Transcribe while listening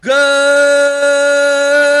Good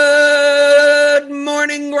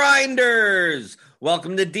morning, Grinders.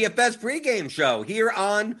 Welcome to DFS pregame show here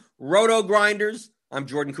on Roto Grinders. I'm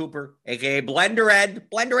Jordan Cooper, a.k.a. Blender Ed,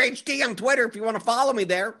 Blender HD on Twitter if you want to follow me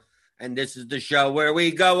there. And this is the show where we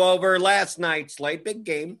go over last night's slate. Big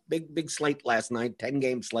game, big slate last night,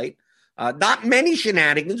 10-game slate. Not many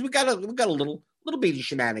shenanigans. We got a little bit of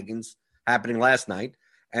shenanigans happening last night.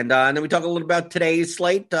 And then we talk a little about today's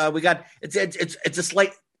slate. We got it's a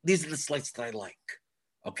slate. These are the slates that I like,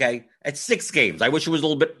 okay? It's 6 games. I wish it was a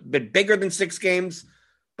little bit bigger than 6 games,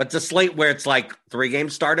 but it's a slate where it's like 3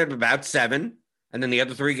 games started at about 7, and then the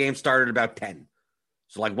other 3 games started at about 10.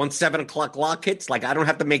 So like once 7 o'clock lock hits, like I don't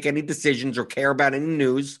have to make any decisions or care about any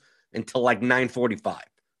news until like 9:45,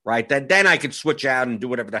 right? Then I could switch out and do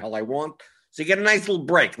whatever the hell I want. So you get a nice little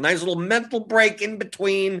break, nice little mental break in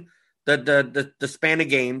between the span of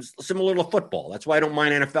games, similar to football. That's why I don't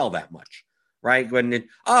mind NFL that much. Right?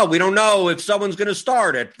 We don't know if someone's going to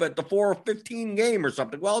start at the 4:15 game or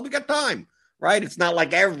something. Well, we got time, right? It's not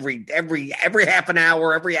like every half an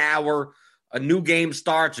hour, every hour, a new game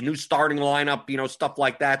starts, a new starting lineup, stuff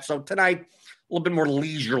like that. So tonight, a little bit more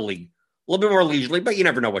leisurely, but you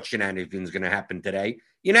never know what shenanigans is going to happen today.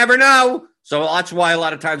 You never know. So that's why a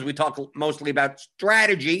lot of times we talk mostly about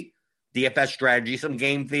strategy, DFS strategy, some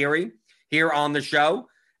game theory here on the show.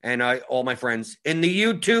 And all my friends in the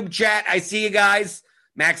YouTube chat, I see you guys.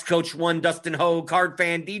 Max Coach 1, Dustin Ho, Card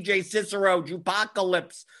Fan, DJ Cicero,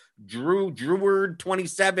 Jupocalypse, Dreward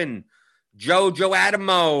 27, Joe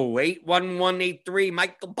Adamo, 81183,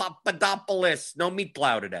 Michael Papadopoulos. No meat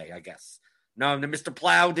plow today, I guess. No, Mr.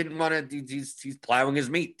 Plow didn't want to. He's plowing his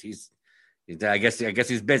meat. I guess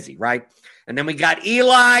he's busy, right? And then we got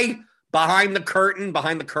Eli behind the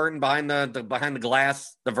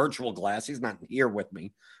glass, the virtual glass. He's not here with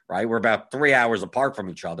me. Right, we're about 3 hours apart from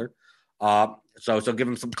each other, so give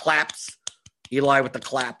him some claps. Eli with the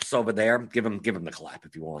claps over there. Give him the clap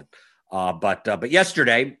if you want. But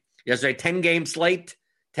yesterday 10-game slate,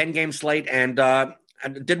 and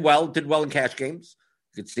did well in cash games.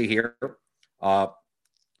 You can see here, not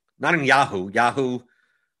in Yahoo.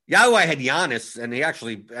 I had Giannis, and he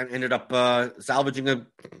actually ended up salvaging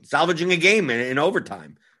a game in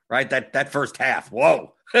overtime. Right, that first half.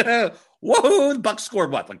 Whoa. Whoa, the Bucks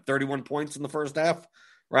scored like 31 points in the first half,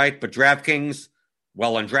 right? But DraftKings,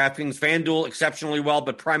 well on DraftKings, FanDuel exceptionally well,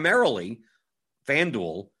 but primarily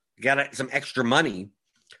FanDuel got some extra money.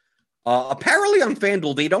 Apparently on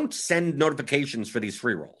FanDuel, they don't send notifications for these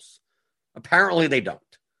free rolls. Apparently they don't.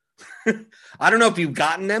 I don't know if you've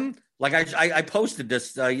gotten them. Like I posted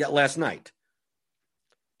this last night.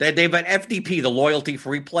 They've got FDP, the loyalty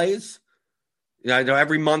free plays.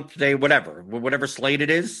 Every month whatever slate it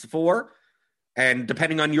is for, and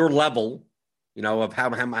depending on your level, of how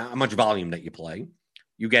much volume that you play,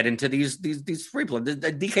 you get into these free plays.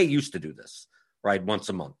 The DK used to do this, right, once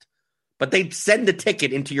a month, but they'd send the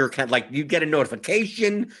ticket into your account. Like you get a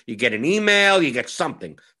notification, you get an email, you get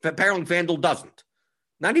something. Apparently, FanDuel doesn't.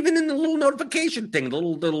 Not even in the little notification thing,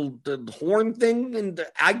 the horn thing and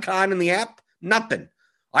the icon in the app. Nothing.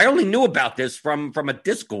 I only knew about this from a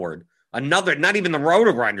Discord. Not even the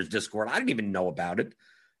Roto Grinders Discord. I didn't even know about it.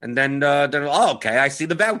 And then, okay, I see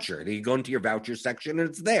the voucher. You go into your voucher section and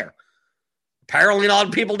it's there. Apparently, a lot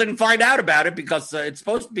of people didn't find out about it because it's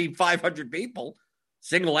supposed to be 500 people,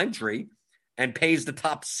 single entry, and pays the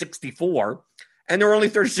top 64. And there were only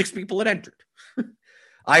 36 people that entered.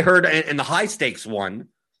 I heard in the high stakes one,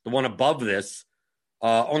 the one above this,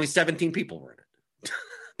 only 17 people were in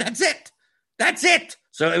it. That's it.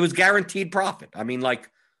 So it was guaranteed profit. I mean,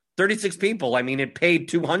 like, 36 people, it paid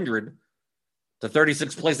 200 to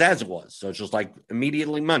 36th place as it was. So it's just like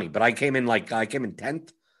immediately money. But I came in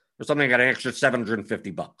 10th or something. I got an extra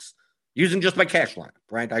 $750 using just my cash lineup,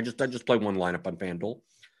 right? I just play one lineup on FanDuel.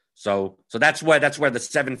 So that's where the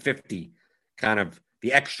 750 kind of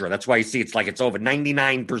the extra. That's why you see it's over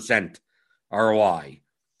 99% ROI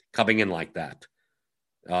coming in like that.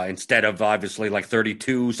 Instead of obviously like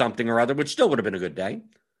 32 something or other, which still would have been a good day.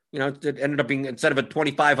 It ended up being, instead of a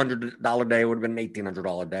 $2,500 day, it would have been an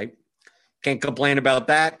 $1,800 day. Can't complain about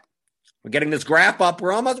that. We're getting this graph up.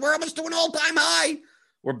 We're almost to an all-time high.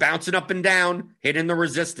 We're bouncing up and down, hitting the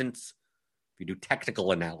resistance. If you do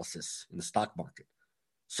technical analysis in the stock market,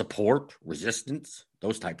 support, resistance,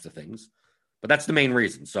 those types of things. But that's the main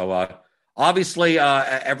reason. So obviously,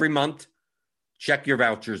 every month, check your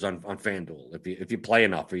vouchers on FanDuel if you play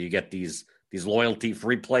enough, or you get these loyalty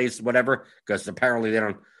free plays, whatever, because apparently they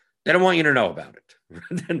don't want you to know about it.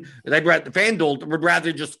 FanDuel would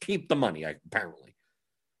rather just keep the money, apparently.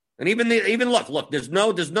 And even look, there's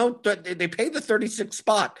no they pay the 36th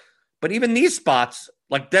spot, but even these spots,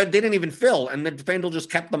 Like they didn't even fill, and then FanDuel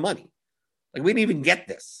just kept the money. Like we didn't even get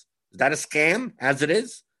this. Is that a scam as it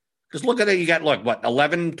is? Because look at it. You got, what,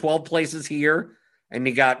 11, 12 places here, and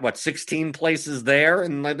you got, 16 places there,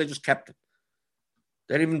 and they just kept it.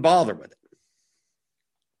 They didn't even bother with it.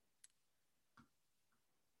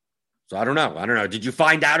 So I don't know. Did you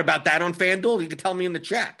find out about that on FanDuel? You can tell me in the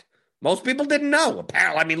chat. Most people didn't know,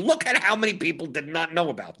 apparently. I mean, look at how many people did not know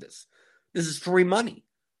about this. This is free money.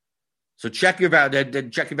 So check your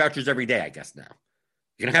vouchers every day, I guess, now.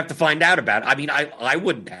 You're going to have to find out about it. I mean, I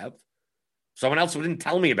wouldn't have. Someone else didn't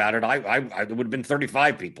tell me about it. I there would have been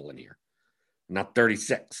 35 people in here, not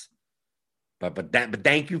 36. But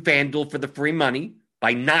thank you, FanDuel, for the free money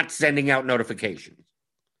by not sending out notifications.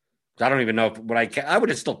 I don't even know if I would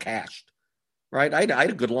have still cashed, right? I had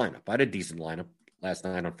a good lineup. I had a decent lineup last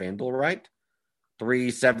night on FanDuel, right?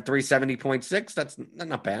 370.6. That's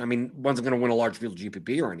not bad. I mean, wasn't going to win a large field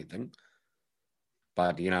GPP or anything,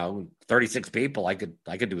 but 36 people, I could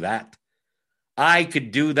do that. I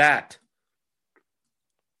could do that.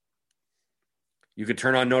 You could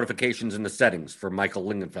turn on notifications in the settings for Michael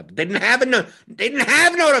Lingenfelter. They didn't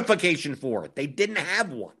have notification for it. They didn't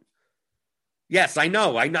have one. Yes, I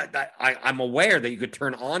know. I'm aware that you could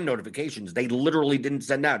turn on notifications. They literally didn't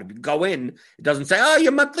send out. If you go in, it doesn't say, "Oh,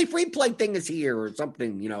 your monthly free play thing is here" or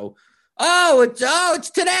something. Oh, it's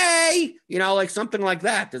today. Like something like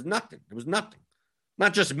that. There's nothing. There was nothing.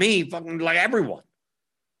 Not just me, fucking like everyone.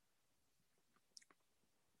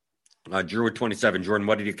 Drew at 27. Jordan,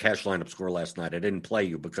 what did your cash lineup score last night? I didn't play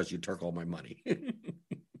you because you took all my money.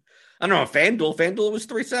 I don't know. FanDuel was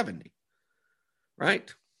 370.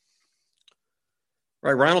 Right?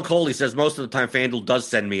 Right. Ronald Coley says most of the time FanDuel does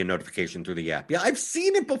send me a notification through the app. Yeah, I've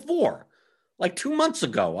seen it before. Like 2 months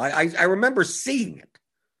ago. I remember seeing it.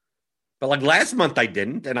 But like last month I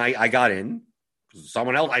didn't, and I got in.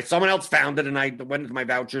 Someone else found it, and I went into my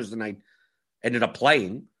vouchers and I ended up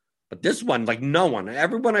playing. But this one, like no one,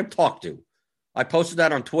 everyone I've talked to, I posted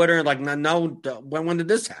that on Twitter. Like, no, when did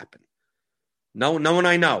this happen? No one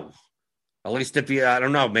I know. At least if I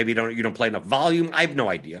don't know, maybe you don't play enough volume. I have no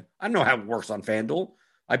idea. I don't know how it works on FanDuel.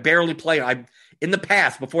 I barely play. In the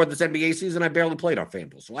past, before this NBA season, I barely played on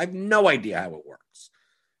FanDuel, so I have no idea how it works.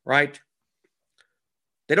 Right?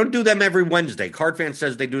 They don't do them every Wednesday. Card Fan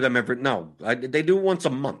says they do them they do it once a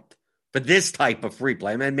month for this type of free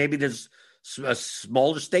play. I mean, maybe there's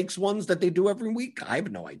smaller stakes ones that they do every week. I have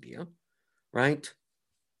no idea. Right?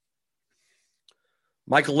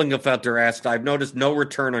 Michael Lingenfelter asked, I've noticed no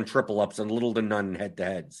return on triple ups and little to none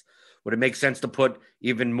head-to-heads. Would it make sense to put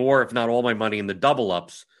even more, if not all my money in the double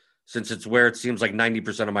ups, since it's where it seems like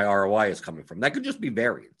 90% of my ROI is coming from? That could just be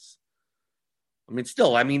variance. I mean,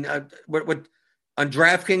 still, on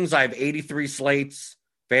DraftKings, I have 83 slates,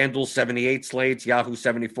 FanDuel 78 slates, Yahoo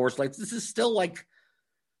 74 slates. This is still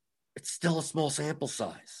it's still a small sample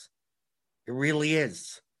size. It really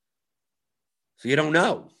is. So you don't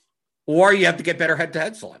know. Or you have to get better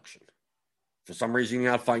head-to-head selection. For some reason,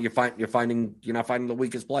 you're not finding the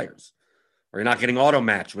weakest players, or you're not getting auto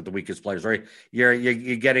matched with the weakest players, or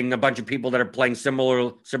you're getting a bunch of people that are playing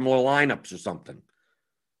similar lineups or something.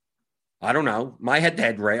 I don't know. My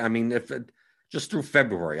head-to-head rate. I mean, just through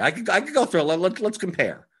February, I could go through. Let's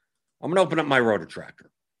compare. I'm gonna open up my Roto Tracker.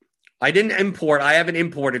 I haven't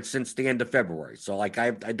imported since the end of February, so I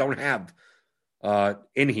don't have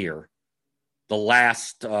in here the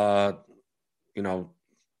last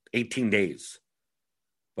 18 days.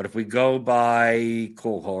 But if we go by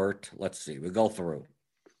cohort, let's see. We go through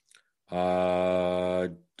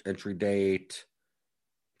entry date,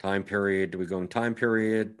 time period. Do we go in time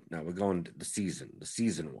period? No, we're going to the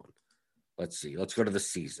season one. Let's see. Let's go to the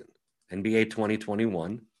season. NBA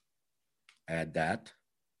 2021. Add that.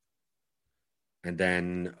 And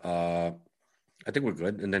then I think we're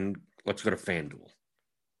good. And then let's go to FanDuel.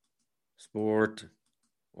 Sport.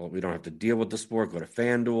 Well, we don't have to deal with the sport. Go to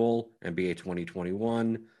FanDuel, NBA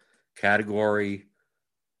 2021, category.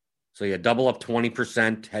 So yeah, double up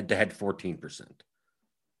 20%, head-to-head 14%.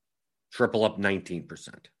 Triple up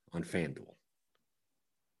 19% on FanDuel.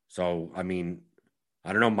 So, I mean,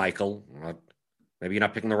 I don't know, Michael. Maybe you're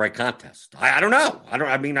not picking the right contest. I don't know. I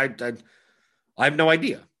have no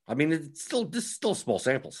idea. I mean, this is still a small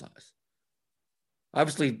sample size.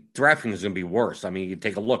 Obviously, DraftKings is going to be worse. I mean, you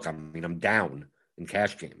take a look. I mean, I'm down in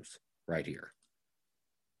cash games right here.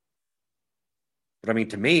 But I mean,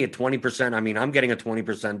 to me, at 20%, I mean, I'm getting a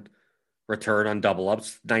 20% return on double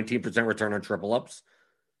ups, 19% return on triple ups,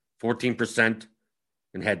 14%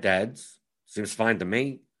 in head-to-heads. Seems fine to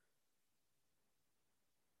me.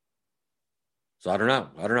 So I don't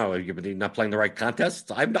know. You're not playing the right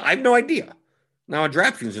contests? I have no idea. Now, on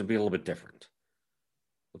DraftKings, it'll be a little bit different.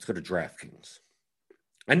 Let's go to DraftKings.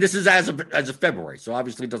 And this is as of February, so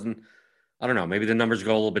obviously it doesn't. I don't know. Maybe the numbers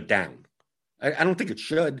go a little bit down. I don't think it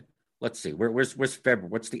should. Let's see. Where's February?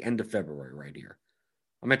 What's the end of February right here?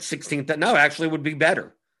 I'm at 16th. No, actually, it would be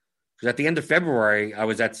better because at the end of February I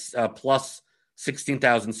was at plus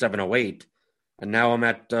 16,708, and now I'm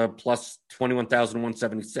at plus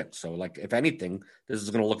 21,176. So, like, if anything, this is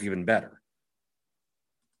going to look even better.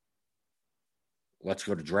 Let's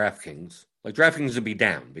go to DraftKings. Like, DraftKings would be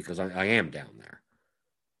down because I am down there.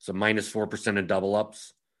 So minus 4% in double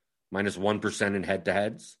ups, minus 1% in head to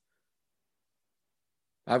heads.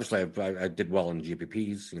 Obviously, I did well in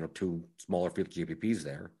GPPs, two smaller field GPPs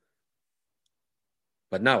there.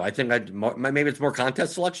 But no, I think maybe it's more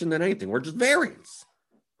contest selection than anything. We're just variance.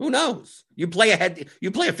 Who knows? You play a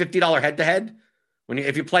 $50 head to head.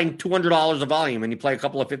 If you're playing $200 of volume and you play a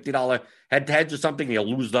couple of $50 head to heads or something, you'll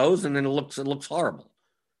lose those, and then it looks horrible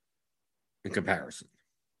in comparison.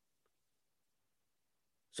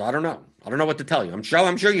 So I don't know. I don't know what to tell you. I'm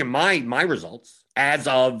showing you my results as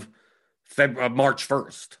of March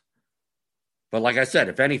 1st. But like I said,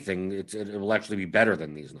 if anything, it will actually be better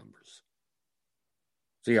than these numbers.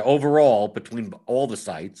 So yeah, overall, between all the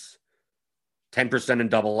sites, 10% in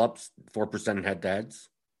double ups, 4% in head to heads.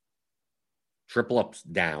 Triple ups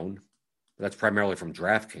down. That's primarily from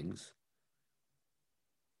DraftKings.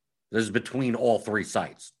 This is between all three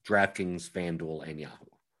sites, DraftKings, FanDuel, and Yahoo.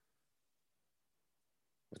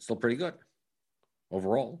 It's still pretty good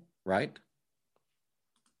overall, right?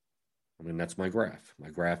 I mean, that's my graph. My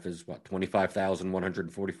graph is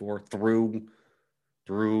 25,144 through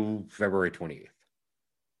February 28th.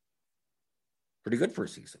 Pretty good for a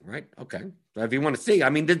season, right? Okay. So if you want to see, I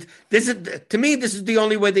mean, this is the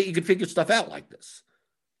only way that you could figure stuff out like this.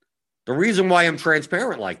 The reason why I'm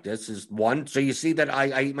transparent like this is, one, so you see that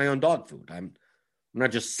I eat my own dog food. I'm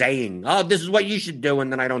not just saying, oh, this is what you should do,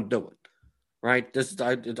 and then I don't do it. Right?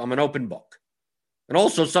 I'm an open book. And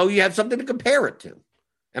also, so you have something to compare it to.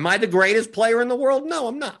 Am I the greatest player in the world? No,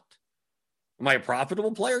 I'm not. Am I a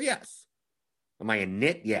profitable player? Yes. Am I a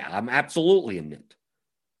nit? Yeah, I'm absolutely a nit.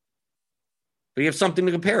 But you have something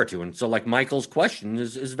to compare it to. And so, like, Michael's question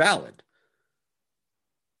is valid.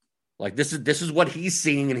 Like, this is what he's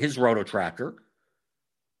seeing in his roto tracker.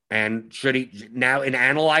 And should he now, in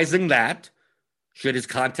analyzing that, should his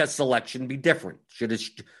contest selection be different? Should he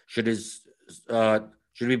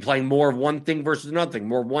be playing more of one thing versus another thing,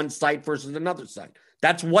 more of one site versus another site?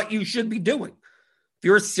 That's what you should be doing. If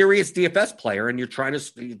you're a serious DFS player and you're trying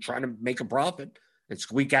to make a profit and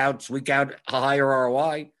squeak out a higher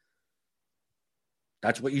ROI,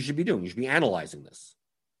 that's what you should be doing. You should be analyzing this.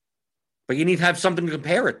 But you need to have something to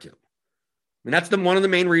compare it to. I mean, that's one of the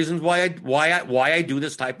main reasons why I do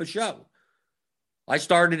this type of show. I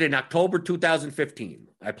started in October 2015.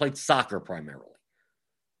 I played soccer primarily.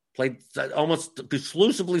 Played almost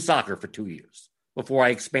exclusively soccer for 2 years before I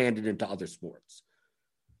expanded into other sports.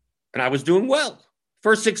 And I was doing well.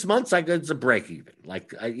 First 6 months, it's a break even.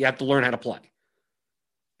 You have to learn how to play.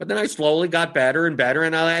 But then I slowly got better and better.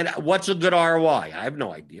 And what's a good ROI? I have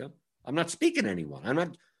no idea. I'm not speaking to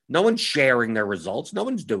anyone. No one's sharing their results. No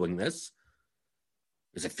one's doing this.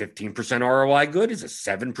 Is it 15% ROI good? Is it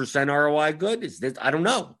 7% ROI good? Is this? I don't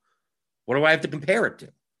know. What do I have to compare it to?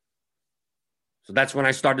 So that's when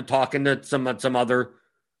I started talking to some other,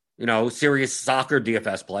 serious soccer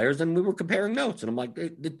DFS players, and we were comparing notes. And I'm like,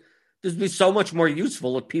 this would be so much more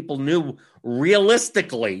useful if people knew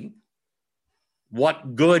realistically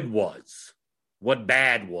what good was, what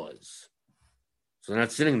bad was. So they're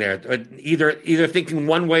not sitting there either thinking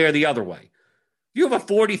one way or the other way. You have a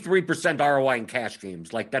 43% ROI in cash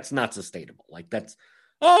games. Like, that's not sustainable. Like, that's,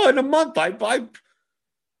 in a month, I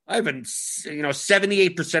have a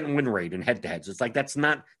 78% win rate in head-to-heads. It's like, that's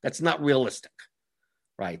not realistic,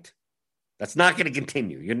 right? That's not going to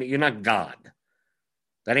continue. You're not God.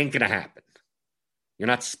 That ain't going to happen. You're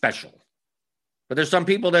not special. But there's some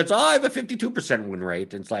people that's, I have a 52% win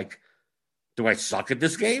rate. And it's like, do I suck at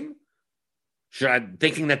this game?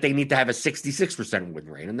 Thinking that they need to have a 66% win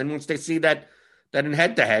rate. And then once they see that in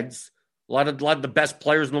head-to-heads, a lot of the best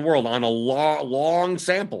players in the world on a large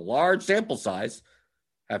sample size,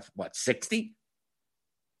 have 60?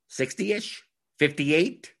 60-ish?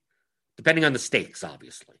 58? Depending on the stakes,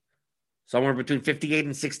 obviously. Somewhere between 58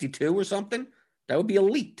 and 62 or something. That would be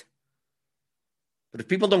elite. But if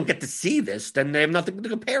people don't get to see this, then they have nothing to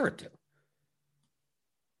compare it to.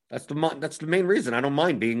 That's the main reason I don't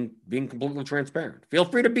mind being completely transparent. Feel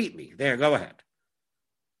free to beat me. There, go ahead.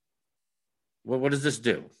 What does this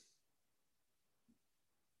do?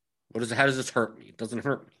 How does this hurt me? It doesn't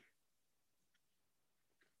hurt me.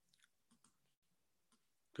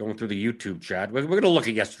 Going through the YouTube chat. We're going to look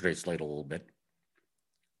at yesterday's slate a little bit.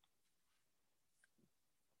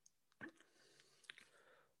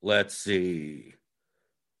 Let's see.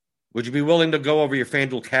 Would you be willing to go over your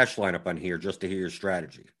FanDuel cash lineup on here just to hear your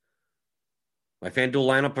strategy? My FanDuel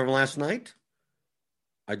lineup from last night?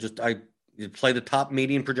 I play the top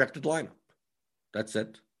median projected lineup. That's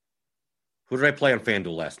it. Who did I play on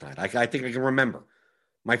FanDuel last night? I think I can remember.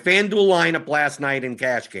 My FanDuel lineup last night in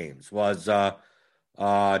cash games was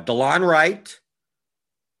DeLon Wright.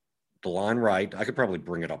 DeLon Wright. I could probably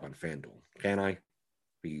bring it up on FanDuel. Can I?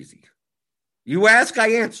 Be easy. You ask,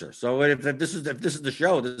 I answer. So if this is the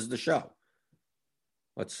show, this is the show.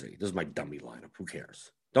 Let's see. This is my dummy lineup. Who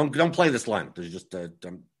cares? Don't play this lineup. There's just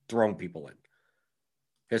I'm throwing people in.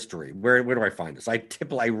 History. Where do I find this? I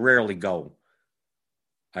rarely go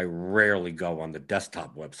on the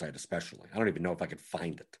desktop website, especially. I don't even know if I could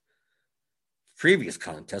find it. Previous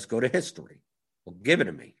contest, go to history. Well, give it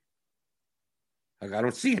to me. I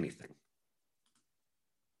don't see anything.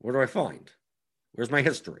 Where do I find? Where's my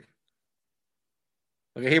history?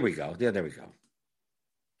 Okay, here we go. Yeah, there we go.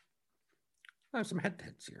 I have some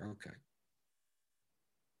head-to-heads here. Okay.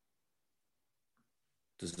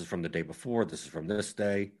 This is from the day before. This is from this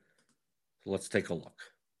day. So let's take a look.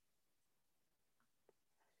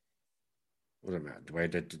 What am I?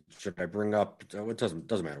 Should I bring up? It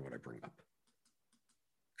doesn't matter what I bring up.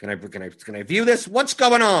 Can I view this? What's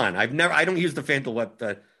going on? I don't use the FanDuel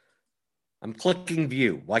web. I'm clicking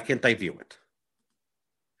view. Why can't I view it?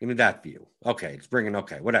 Give me that view. Okay, it's bringing.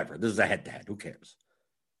 Okay, whatever. This is a head-to-head. Who cares?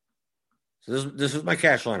 So this is my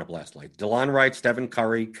cash lineup last night. DeLon Wright, Stephen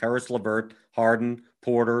Curry, Karis LeVert, Harden,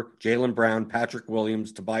 Porter, Jaylen Brown, Patrick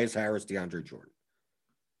Williams, Tobias Harris, DeAndre Jordan.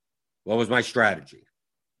 What was my strategy?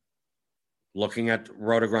 Looking at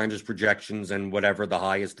RotoGrinders projections and whatever the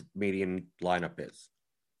highest median lineup is.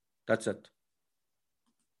 That's it.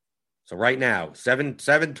 So right now,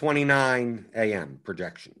 7:29 a.m.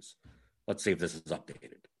 projections. Let's see if this is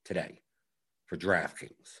updated today for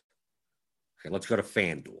DraftKings. Okay, let's go to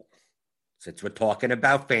FanDuel. Since we're talking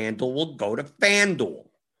about FanDuel, we'll go to FanDuel.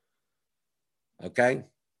 Okay?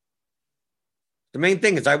 The main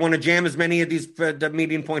thing is I want to jam as many of these the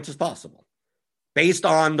median points as possible. Based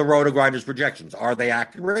on the RotoGrinders projections. Are they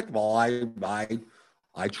accurate? Well,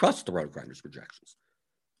 I trust the RotoGrinders projections.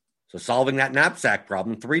 So solving that knapsack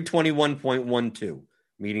problem, 321.12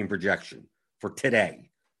 median projection for today,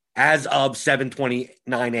 as of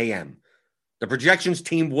 7:29 a.m. The projections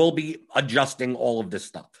team will be adjusting all of this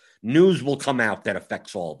stuff. News will come out that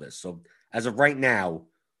affects all of this. So as of right now,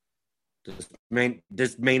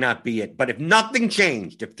 this may not be it. But if nothing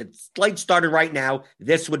changed, if the slate started right now,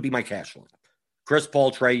 this would be my cash lineup. Chris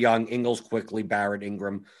Paul, Trae Young, Ingles, Quickly, Barrett,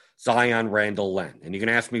 Ingram, Zion, Randall, Len. And you can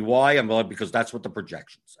ask me why? Because that's what the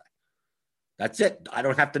projections say. That's it. I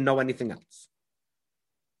don't have to know anything else.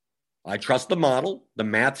 I trust the model. The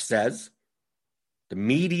math says the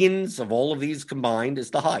medians of all of these combined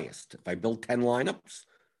is the highest. If I build 10 lineups,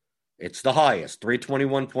 it's the highest,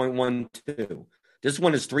 321.12. This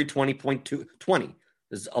one is 320.20.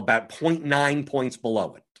 This is about 0.9 points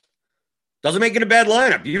below it. Doesn't make it a bad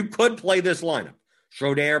lineup. You could play this lineup.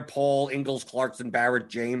 Schroeder, Paul, Ingles, Clarkson, Barrett,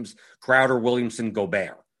 James, Crowder, Williamson,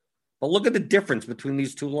 Gobert. But look at the difference between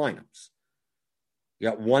these two lineups. You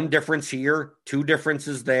got one difference here, two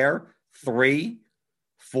differences there, 3,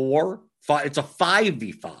 4, 5. It's a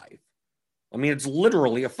 5v5. I mean, it's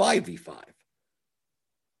literally a 5v5.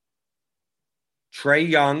 Trae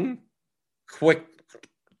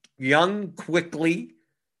Young, Quickly,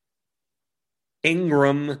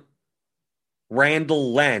 Ingram,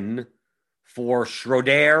 Randall, Len for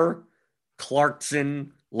Schroeder,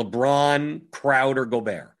 Clarkson, LeBron, Crowder,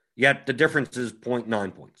 Gobert. Yet the difference is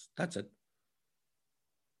 0.9 points. That's it.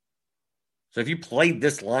 So if you played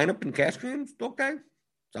this lineup in cash games, okay.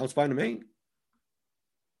 Sounds fine to me.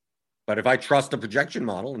 But if I trust the projection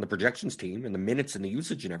model and the projections team and the minutes and the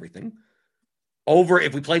usage and everything,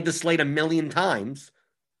 if we played this slate a million times,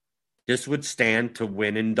 this would stand to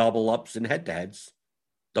win in double ups and head-to-heads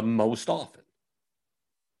the most often.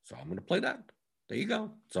 So I'm going to play that. There you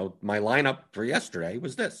go. So my lineup for yesterday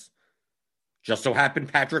was this. Just so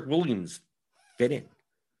happened Patrick Williams fit in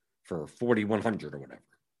for 4,100 or whatever.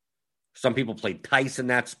 Some people played Tice in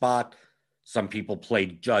that spot. Some people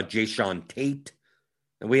played Jayshawn Tate.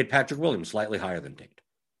 And we had Patrick Williams slightly higher than Tate.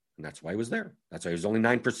 And that's why he was there. That's why he was only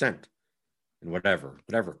 9% in whatever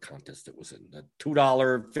contest it was in. The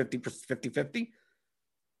 $2 50-50.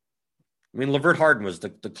 I mean, LeVert Harden was the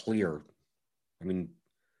clear. I mean,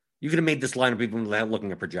 you could have made this lineup even without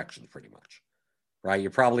looking at projections pretty much. Right?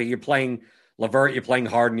 You're playing LeVert, you're playing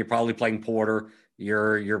Harden, you're probably playing Porter.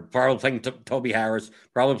 You're probably playing Toby Harris,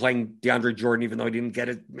 probably playing DeAndre Jordan, even though he didn't get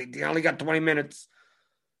it. He only got 20 minutes.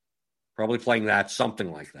 Probably playing that,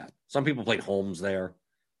 something like that. Some people played Holmes there,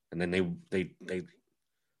 and then they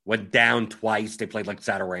went down twice. They played like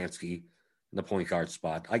Satoransky in the point guard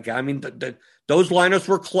spot. I mean, those lineups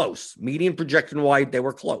were close. Median projection wide, they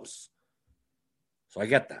were close. So I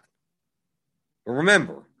get that. But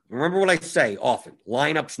remember what I say often: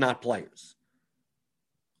 lineups, not players.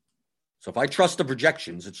 So if I trust the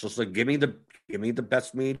projections, it's just like give me the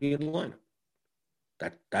best median lineup.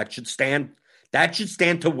 That should stand. That should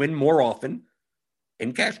stand to win more often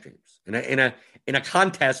in cash games. In a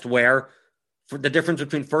contest where for the difference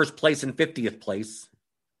between first place and 50th place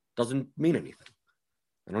doesn't mean anything.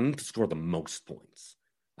 I don't need to score the most points.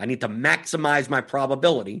 I need to maximize my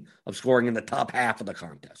probability of scoring in the top half of the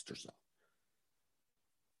contest or so.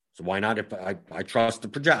 So why not? If I trust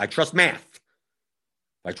I trust math.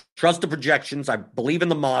 I trust the projections. I believe in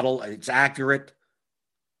the model. It's accurate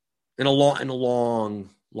in a long,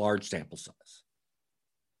 large sample size.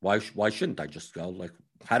 Why shouldn't I just go like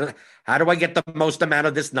how do I get the most amount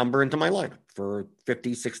of this number into my lineup for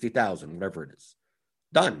 50, 60,000, whatever it is?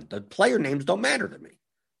 Done. The player names don't matter to me.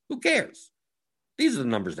 Who cares? These are the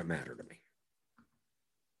numbers that matter to me.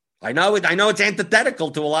 I know it's antithetical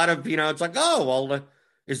to a lot of, it's like, oh, well,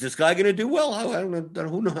 is this guy going to do well? I don't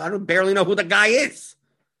know. I don't barely know who the guy is.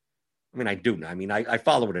 I mean, I do know. I mean, I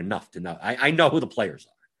follow it enough to know. I know who the players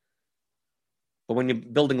are. But when you're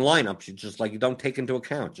building lineups, you just like you don't take into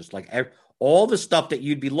account just like all the stuff that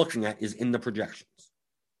you'd be looking at is in the projections,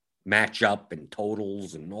 matchup and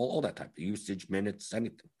totals and all that type of usage, minutes,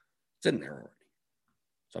 anything. It's in there already.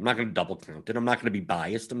 So I'm not going to double count it. I'm not going to be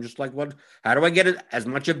biased. I'm just like, how do I get as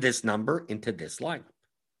much of this number into this lineup?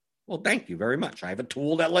 Well, thank you very much. I have a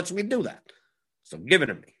tool that lets me do that. So give it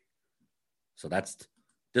to me. So that's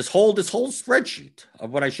this whole spreadsheet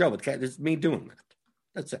of what I show with Cat is me doing that.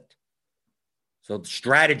 That's it. So the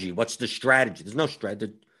strategy, what's the strategy? There's no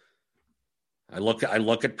strategy. I look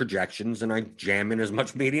at projections and I jam in as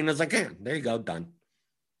much median as I can. There you go, done.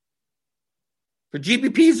 For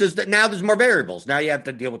GPPs is that now there's more variables. Now you have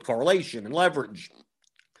to deal with correlation and leverage.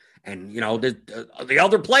 And, the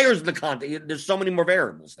other players in the content, there's so many more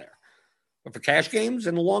variables there. But for cash games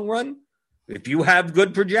in the long run, if you have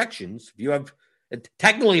good projections, if you have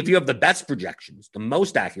the best projections, the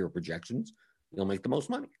most accurate projections, you'll make the most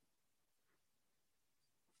money.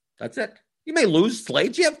 That's it. You may lose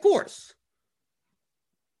slates, yeah, of course.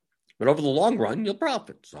 But over the long run, you'll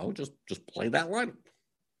profit. So just play that lineup.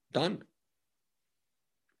 Done.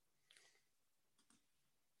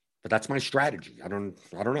 But that's my strategy. I don't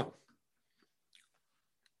know.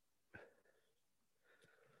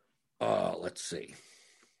 Let's see.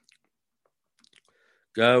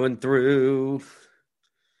 Going through.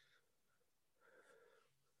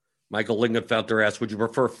 Michael Lingenfelter asks, would you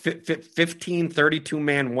prefer 15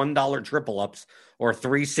 32-man $1 triple ups or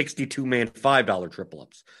 3 62-man $5 triple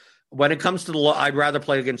ups? When it comes to I'd rather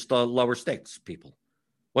play against the lower stakes people.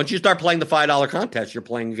 Once you start playing the $5 contest, you're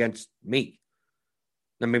playing against me.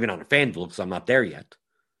 Now, maybe not on FanDuel because I'm not there yet.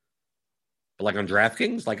 But like on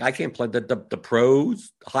DraftKings, like I can't play the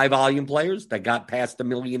pros, high volume players that got past $1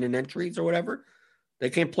 million in entries or whatever. They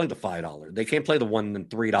can't play the $5. They can't play the $1 and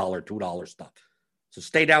 $3, $2 stuff. So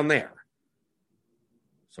stay down there.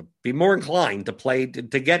 So be more inclined to play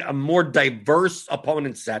to get a more diverse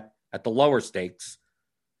opponent set at the lower stakes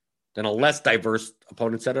than a less diverse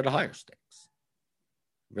opponent set at a higher stakes.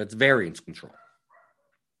 That's variance control.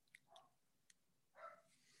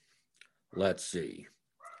 Let's see.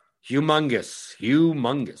 Humongous.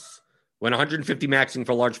 When 150 maxing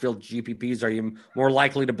for large field GPPs, are you more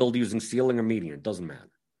likely to build using ceiling or median? It doesn't matter.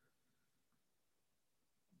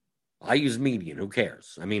 I use median. Who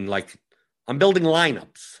cares? I mean, like, I'm building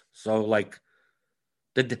lineups. So, like,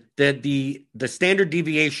 the standard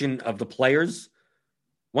deviation of the players,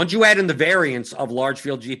 once you add in the variance of large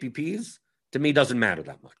field GPPs, to me doesn't matter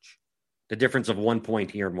that much. The difference of 1 point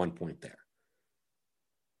here and 1 point there.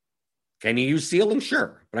 Can you use ceiling?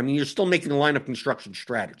 Sure. But, I mean, you're still making lineup construction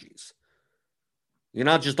strategies. You're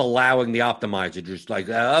not just allowing the optimizer. You're just like,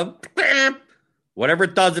 whatever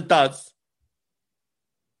it does, it does.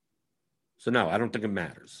 So, no, I don't think it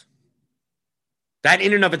matters. That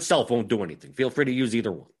in and of itself won't do anything. Feel free to use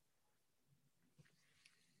either one.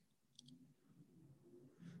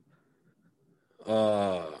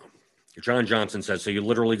 John Johnson says, so you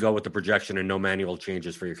literally go with the projection and no manual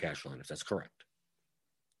changes for your cash lineups. That's correct.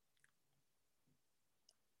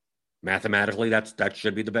 Mathematically, that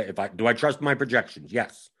should be the best. Do I trust my projections?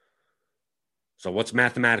 Yes. So what's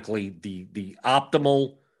mathematically the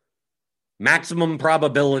optimal Maximum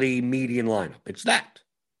probability median lineup. It's that.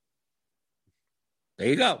 There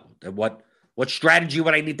you go. What strategy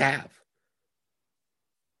would I need to have?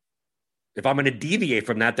 If I'm going to deviate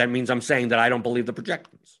from that, that means I'm saying that I don't believe the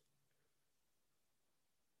projections.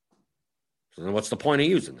 So then what's the point of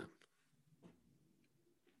using them?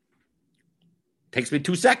 Takes me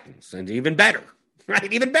 2 seconds, and even better,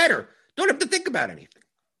 right? Even better. Don't have to think about anything.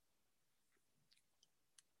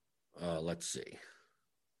 Let's see.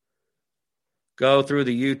 Go through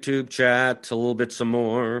the YouTube chat a little bit some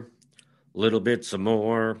more.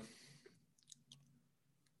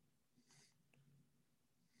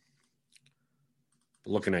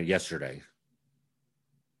 Looking at yesterday.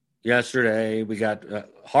 Yesterday, we got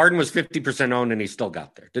Harden was 50% owned, and he still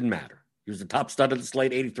got there. Didn't matter. He was the top stud of the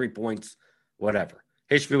slate, 83 points, whatever.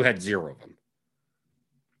 Hishvu had 0 of them.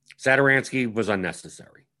 Satoransky was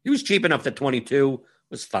unnecessary. He was cheap enough that 22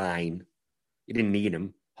 was fine. You didn't need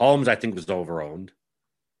him. Holmes, I think, was over-owned.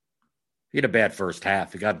 He had a bad first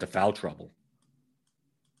half. He got into foul trouble.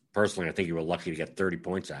 Personally, I think you were lucky to get 30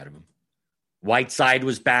 points out of him. Whiteside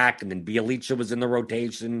was back, and then Bielica was in the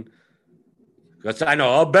rotation. Because I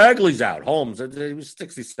know, Bagley's out. Holmes, it was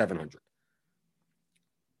 6,700.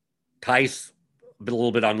 Tice, a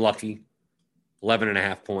little bit unlucky.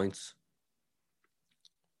 11.5 points.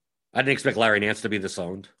 I didn't expect Larry Nance to be this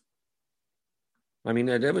owned. I mean,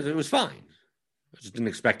 it was fine. I just didn't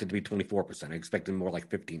expect it to be 24%. I expected more like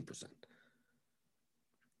 15%.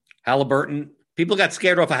 Halliburton, people got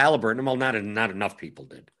scared off of Halliburton. Well, not enough people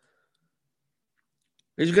did.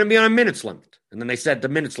 He's going to be on a minutes limit. And then they said the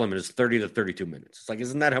minutes limit is 30 to 32 minutes. It's like,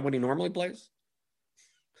 isn't that how he normally plays?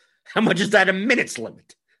 How much is that a minutes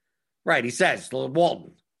limit? Right, he says,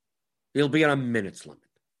 Walton, he'll be on a minutes limit.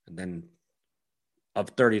 And then of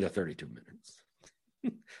 30 to 32 minutes.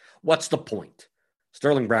 What's the point?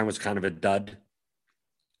 Sterling Brown was kind of a dud.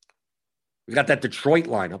 We got that Detroit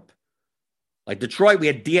lineup. Like Detroit, we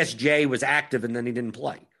had DSJ was active and then he didn't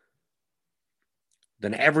play.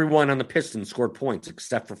 Then everyone on the Pistons scored points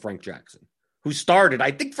except for Frank Jackson, who started.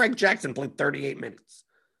 I think Frank Jackson played 38 minutes.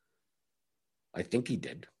 I think he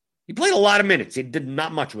did. He played a lot of minutes. He did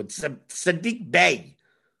not much with Sadiq Bey.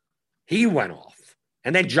 He went off.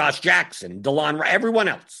 And then Josh Jackson, DeLon, everyone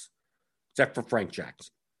else, except for Frank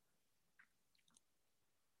Jackson.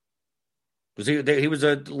 Because he was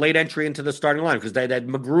a late entry into the starting line because they had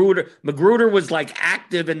Magruder. Magruder was like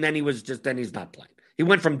active and then he's not playing. He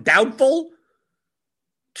went from doubtful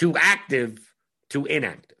to active to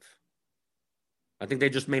inactive. I think they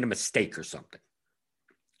just made a mistake or something.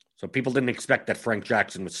 So people didn't expect that Frank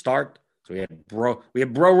Jackson would start. So we had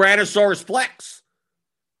Ranosaurus Flex.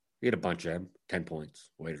 He had a bunch of them, 10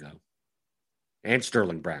 points. Way to go. And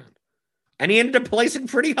Sterling Brown. And he ended up placing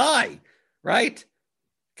pretty high, right?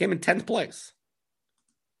 Came in 10th place.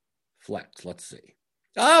 Flex, let's see.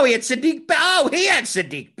 Oh, he had Sadiq Bey. Oh, he had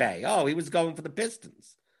Sadiq Bey. Oh, he was going for the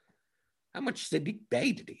Pistons. How much Sadiq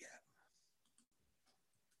Bey did he have?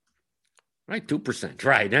 Right, 2%.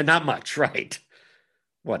 Right, not much, right.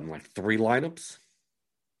 What, in like 3 lineups?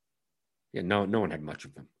 Yeah, no one had much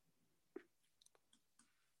of them.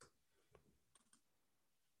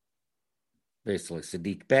 Basically,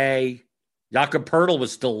 Sadiq Bey. Jakob Poeltl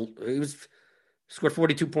was still, scored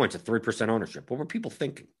 42 points at 3% ownership. What were people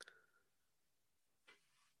thinking?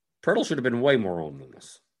 Poeltl should have been way more owned than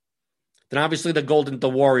this. Then obviously the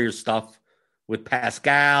Warriors stuff with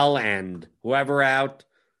Pascal and whoever out.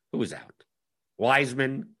 Who was out?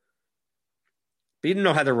 Wiseman. But you didn't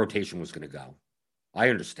know how their rotation was going to go. I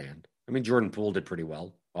understand. I mean, Jordan Poole did pretty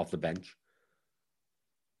well off the bench.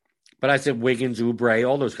 But I said Wiggins, Oubre,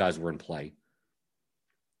 all those guys were in play.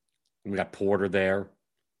 And we got Porter there.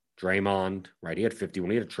 Draymond, right? He had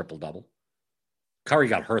 51. He had a triple-double. Curry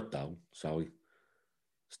got hurt, though, so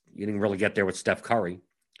you didn't really get there with Steph Curry.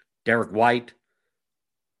 Derek White,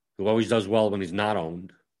 who always does well when he's not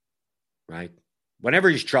owned, right? Whenever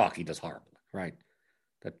he's chalk, he does horrible, right?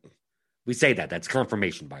 We say that. That's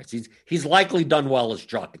confirmation bias. He's likely done well as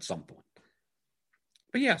chalk at some point.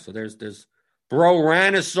 But yeah, so there's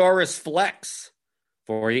Ranosaurus Flex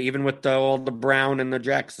for you, even with all the Brown and the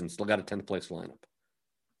Jackson. Still got a 10th place lineup.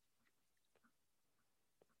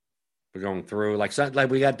 We're going through, like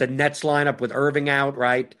we got the Nets lineup with Irving out,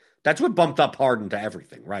 right? That's what bumped up Harden to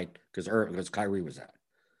everything, right? Because Kyrie was out.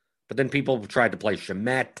 But then people tried to play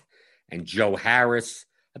Shamet and Joe Harris.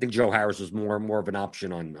 I think Joe Harris was more of an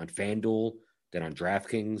option on FanDuel than on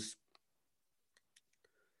DraftKings.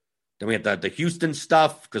 Then we had the Houston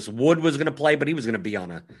stuff because Wood was going to play, but he was going to be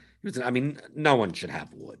no one should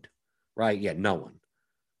have Wood, right? Yeah, no one.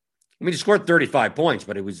 I mean, he scored 35 points,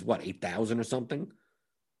 but it was, 8,000 or something?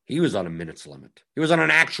 He was on a minutes limit. He was on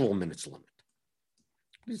an actual minutes limit.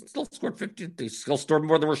 He still scored 50. He still scored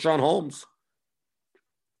more than Rashawn Holmes.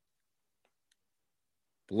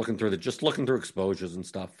 Looking through exposures and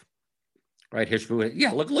stuff. Right, Hishbu.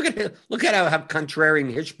 Yeah, look at how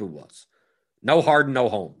contrarian Hishbu was. No Harden, no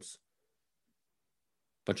Holmes.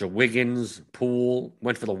 Bunch of Wiggins, Poole,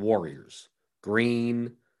 went for the Warriors.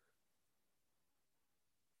 Green.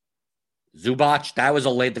 Zubac, that was a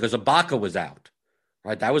late, because Ibaka was out.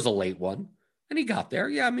 Right, that was a late one. And he got there.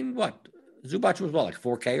 Yeah, I mean, what? Zubac was what, like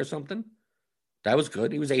 4K or something? That was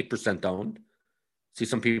good. He was 8% owned. See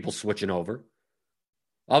some people switching over.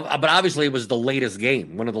 But obviously it was the latest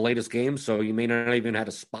game, one of the latest games, so you may not even have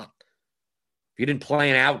a spot. If you didn't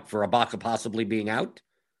plan out for Ibaka possibly being out,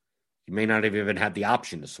 you may not have even had the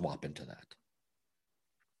option to swap into that.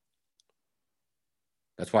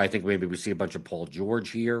 That's why I think maybe we see a bunch of Paul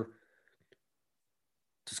George here.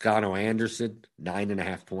 Toscano Anderson,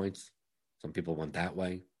 9.5 points. Some people went that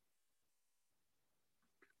way.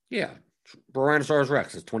 Yeah, Tyrannosaurus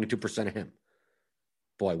Rex is 22% of him.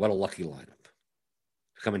 Boy, what a lucky lineup.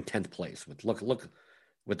 Come in 10th place with look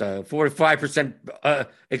with a 45%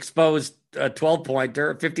 exposed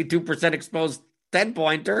 12-pointer, 52% exposed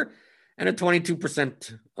 10-pointer, and a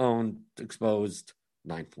 22% owned exposed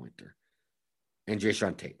 9-pointer. And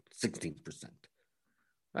Jayshawn Tate, 16%.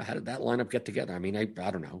 How did that lineup get together? I mean, I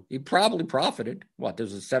don't know. He probably profited. What?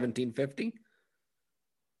 There's a $17.50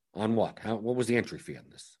 on what? What was the entry fee on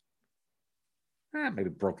this?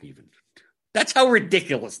 Maybe broke even. That's how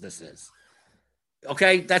ridiculous this is.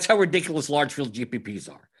 Okay, that's how ridiculous large field GPPs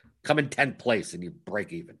are. Come in 10th place and you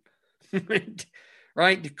break even.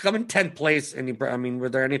 Right? You come in 10th place and were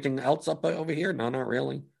there anything else up over here? No, not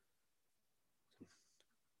really.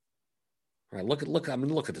 All right,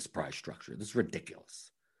 look at this price structure. This is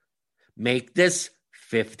ridiculous. Make this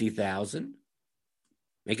 50,000.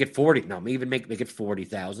 Make it 40. No, even make it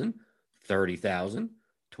 40,000, 30,000,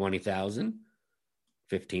 20,000,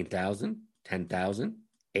 15,000, 10,000,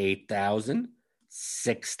 8,000.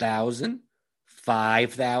 6,000,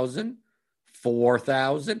 5,000,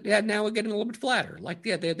 4,000. Yeah, now we're getting a little bit flatter. Like,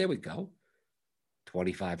 yeah, there we go.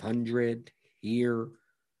 2,500 here.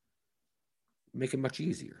 Make it much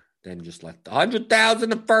easier than just let 100,000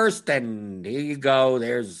 the first, and here you go.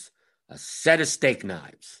 There's a set of steak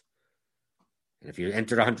knives. And if you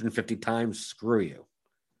entered 150 times, screw you.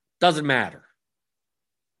 Doesn't matter.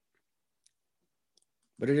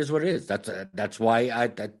 But it is what it is. That's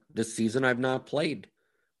why this season I've not played.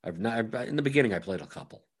 In the beginning I played a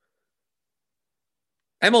couple.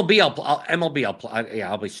 MLB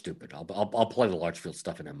I'll be stupid. I'll play the large field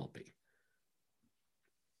stuff in MLB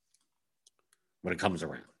when it comes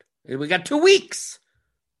around. We got 2 weeks.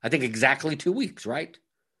 I think exactly 2 weeks, right?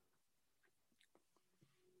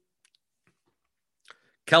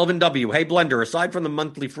 Kelvin W. Hey Blender, aside from the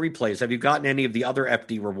monthly free plays, have you gotten any of the other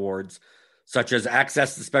FD rewards, such as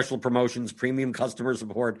access to special promotions, premium customer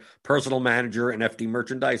support, personal manager, and FD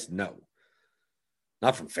merchandise? No.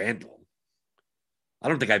 Not from FanDuel. I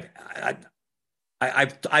don't think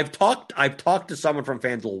I've talked to someone from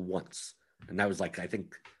FanDuel once, and that was like, I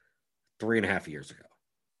think 3.5 years ago.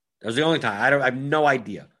 That was the only time. I have no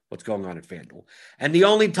idea what's going on at FanDuel. And the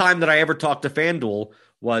only time that I ever talked to FanDuel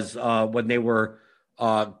was when they were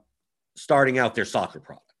starting out their soccer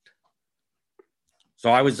product. So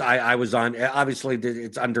I was on, obviously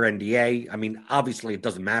it's under NDA. I mean, obviously it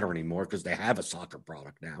doesn't matter anymore because they have a soccer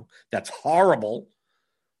product now. That's horrible.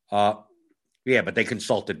 Yeah, but they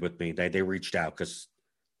consulted with me. They reached out because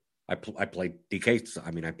I played DK.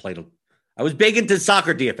 I was big into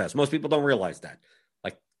soccer DFS. Most people don't realize that.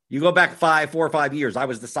 Like, you go back 4 or 5 years, I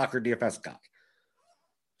was the soccer DFS guy.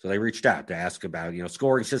 So they reached out to ask about,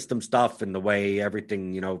 scoring system stuff and the way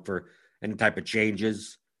everything, for any type of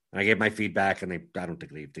changes. And I gave my feedback, and I don't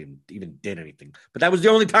think they even did anything. But that was the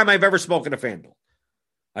only time I've ever spoken to FanDuel.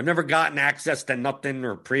 I've never gotten access to nothing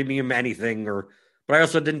or premium anything, but I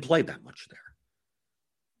also didn't play that much there.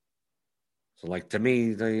 So, like, to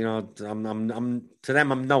me, I'm to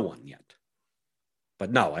them, I'm no one yet.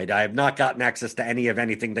 But no, I have not gotten access to any of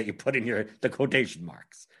anything that you put in the quotation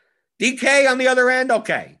marks. DK on the other end,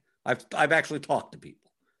 okay. I've actually talked to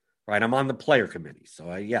people, right? I'm on the player committee,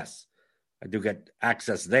 so yes. I do get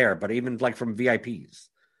access there, but even like from VIPs,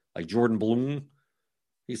 like Jordan Bloom,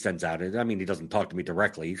 he sends out it. I mean, he doesn't talk to me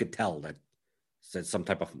directly. You could tell that it's some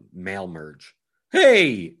type of mail merge.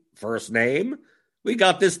 Hey, first name, we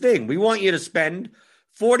got this thing. We want you to spend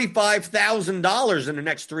 $45,000 in the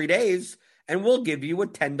next 3 days, and we'll give you a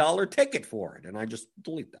 $10 ticket for it. And I just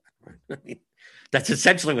delete that. Right? I mean, that's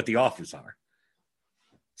essentially what the offers are.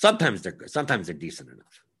 Sometimes they're good. Sometimes they're decent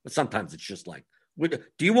enough. But sometimes it's just like,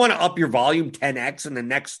 do you want to up your volume 10x in the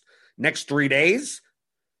next 3 days?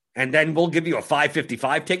 And then we'll give you a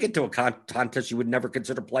 555 ticket to a contest you would never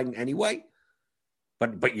consider playing anyway.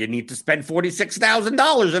 But you need to spend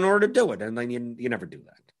 $46,000 in order to do it. And then you never do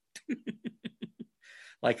that.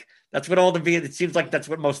 Like, that's what it seems like that's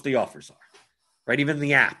what most of the offers are. Right? Even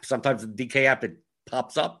the app. Sometimes the DK app, it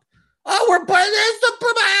pops up. Oh, we're playing this.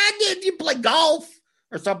 You play golf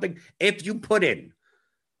or something. If you put in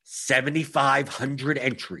 7,500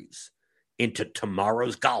 entries into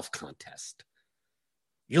tomorrow's golf contest,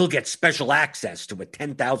 you'll get special access to a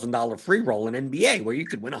 $10,000 free roll in NBA where you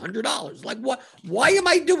could win $100. Like, what? Why am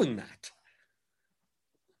I doing that?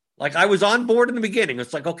 Like, I was on board in the beginning.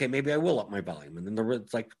 It's like, okay, maybe I will up my volume. And then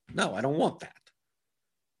it's like, no, I don't want that.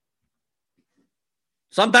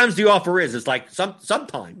 Sometimes the offer is like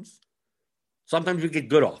sometimes we get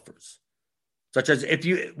good offers, such as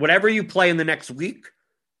whatever you play in the next week,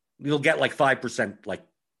 you'll get like 5% like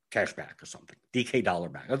cash back or something, DK dollar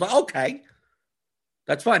back. I was like, okay,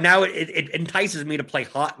 that's fine. Now it entices me to play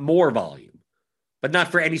more volume, but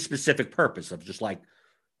not for any specific purpose of just like,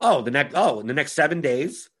 in the next 7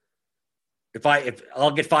 days, if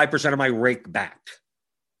I'll get 5% of my rake back.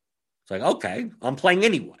 It's like, okay, I'm playing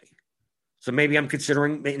anyway. So maybe I'm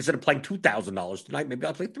considering, instead of playing $2,000 tonight, maybe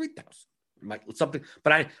I'll play $3,000. Something,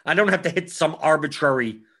 but I don't have to hit some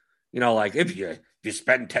arbitrary, like if you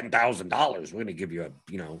spend $10,000, we're going to give you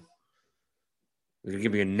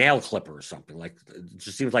a nail clipper or something. Like, it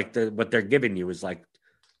just seems like what they're giving you is like,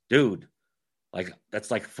 dude, like that's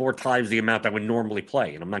like 4 times the amount I would normally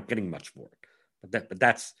play, and I'm not getting much for it. But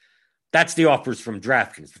that's the offers from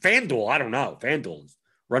DraftKings. FanDuel, I don't know. FanDuel is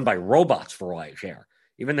run by robots for all I care.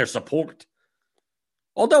 Even their support.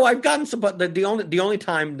 Although I've gotten some, but the only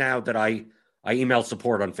time now that I email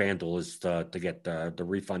support on FanDuel is to get the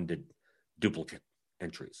refunded duplicate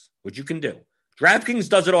entries, which you can do. DraftKings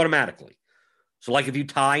does it automatically. So, like if you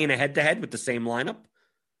tie in a head-to-head with the same lineup,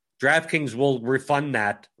 DraftKings will refund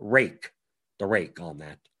the rake on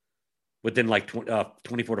that within like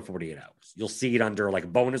 24 to 48 hours. You'll see it under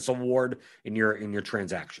like bonus award in your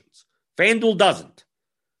transactions. FanDuel doesn't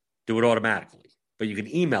do it automatically, but you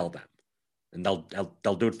can email them. And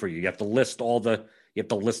they'll do it for you. You have to list all the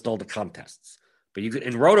contests. But you could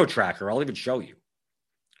in Roto Tracker, I'll even show you.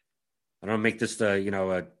 I don't make this a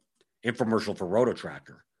infomercial for Roto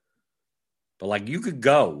Tracker. But like you could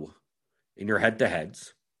go in your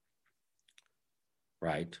head-to-heads,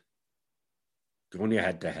 right? Go in your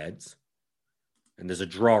head-to-heads, and there's a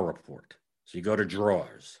draw report. So you go to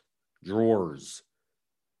drawers, and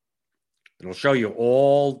it'll show you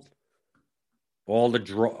all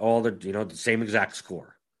the same exact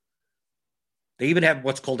score. They even have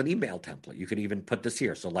what's called an email template. You could even put this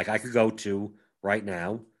here. So like I could go to right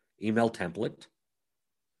now, email template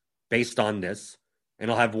based on this,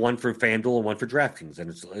 and I'll have one for FanDuel and one for DraftKings. And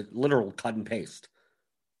it's a literal cut and paste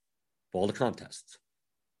of all the contests.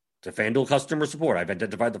 To FanDuel customer support, I've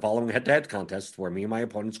identified the following head-to-head contests where me and my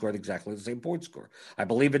opponent scored exactly the same point score. I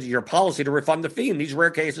believe it is your policy to refund the fee in these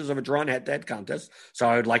rare cases of a drawn head-to-head contest, so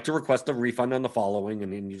I would like to request a refund on the following,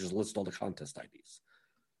 and then you just list all the contest IDs.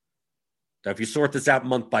 Now, if you sort this out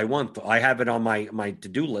month by month, I have it on my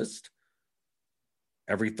to-do list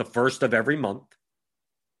the first of every month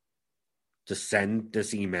to send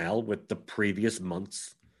this email with the previous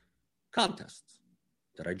month's contests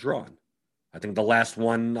that I drawn. I think the last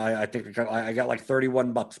one, I got like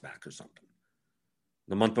 $31 back or something.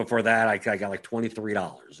 The month before that, I got like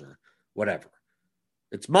 $23 or whatever.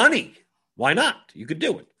 It's money. Why not? You could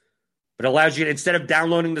do it. But it allows you, instead of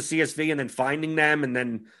downloading the CSV and then finding them and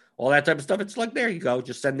then all that type of stuff, it's like, there you go.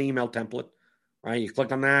 Just send the email template, right? You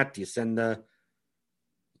click on that.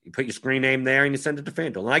 You put your screen name there and you send it to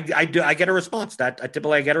FanDuel. And I get a response. I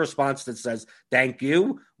get a response that says, thank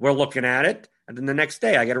you. We're looking at it. And then the next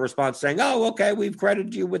day I get a response saying, oh, okay, we've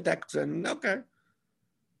credited you with X. And okay.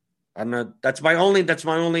 That's my only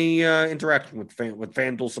interaction with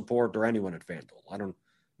FanDuel support or anyone at FanDuel.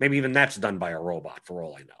 Maybe even that's done by a robot for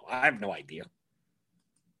all I know. I have no idea.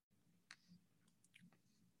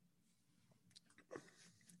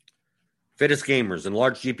 Fittest gamers. In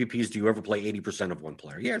large GPPs, do you ever play 80% of one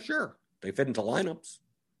player? Yeah, sure. They fit into lineups.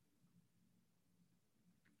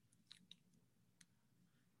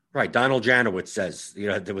 Right. Donald Janowitz says,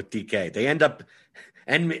 with DK, they end up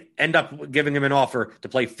giving him an offer to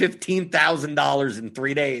play $15,000 in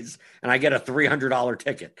 3 days, and I get a $300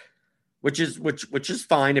 ticket, which is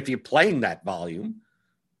fine if you're playing that volume.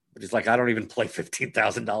 But he's like, I don't even play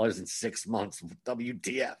 $15,000 in 6 months.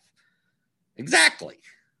 WTF? Exactly.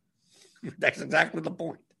 That's exactly the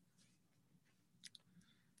point.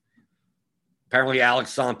 Apparently,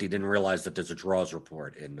 Alex Santi didn't realize that there's a draws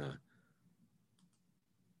report in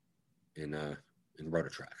in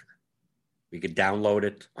RotoTracker. You could download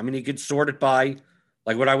it. I mean, you could sort it by,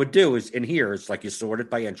 like what I would do is in here, it's like you sort it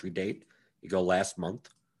by entry date. You go last month,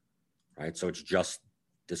 right? So it's just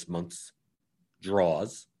this month's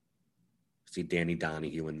draws. See Danny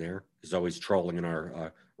Donahue in there. He's always trolling in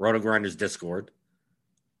our Roto Grinders Discord.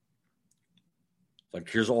 Like,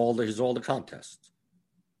 here's all the contests.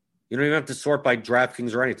 You don't even have to sort by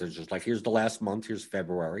DraftKings or anything. It's just like, here's the last month. Here's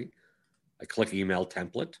February. I click email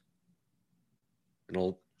template. And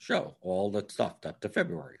it'll show all the stuff up to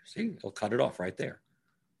February. See, it'll cut it off right there.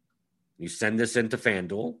 You send this into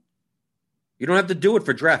FanDuel. You don't have to do it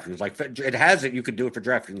for DraftKings. Like, it has it. You could do it for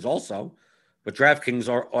DraftKings also. But DraftKings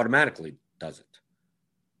automatically does it.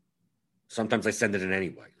 Sometimes I send it in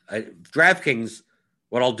anyway. DraftKings,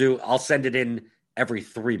 what I'll do, I'll send it in every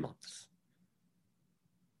 3 months.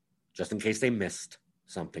 Just in case they missed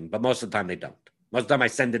something. But most of the time they don't. Most of the time I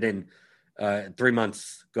send it in 3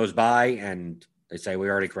 months goes by and they say, we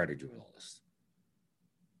already credited you with all this.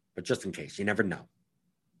 But just in case, you never know.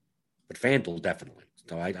 But FanDuel, definitely.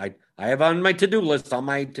 So I have on my to-do list, on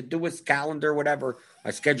my to-do-list calendar, whatever,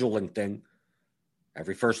 my scheduling thing,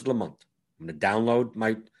 every first of the month. I'm going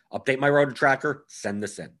to update my Roto Tracker, send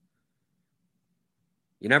this in.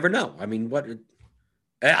 You never know. I mean,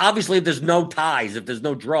 obviously, if there's no ties, if there's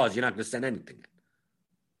no draws, you're not going to send anything in.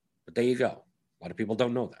 But there you go. A lot of people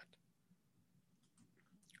don't know that.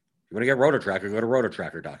 If you want to get Roto Tracker, go to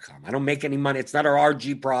rototracker.com. I don't make any money. It's not our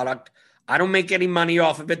RG product. I don't make any money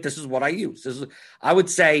off of it. This is what I use. I would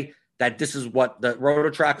say that this is what the Roto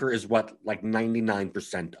Tracker is what like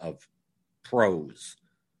 99% of pros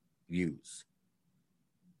use.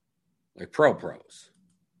 Like pros.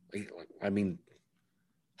 I mean,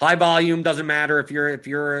 high volume doesn't matter if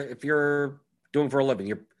you're doing for a living.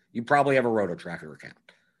 You probably have a Roto Tracker account.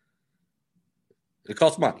 It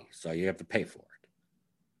costs money, so you have to pay for it.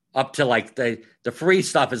 Up to like the free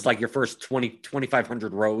stuff is like your first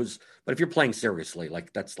 2,500 rows. But if you're playing seriously,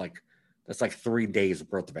 like that's like 3 days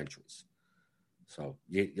worth of entries. So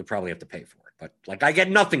you probably have to pay for it. But like I get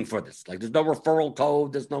nothing for this. Like there's no referral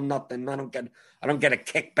code. There's no nothing. I don't get a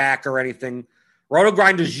kickback or anything. Roto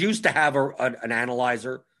Grinders used to have an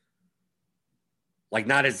analyzer, like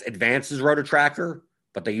not as advanced as Roto Tracker,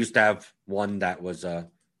 but they used to have one that was a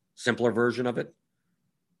simpler version of it.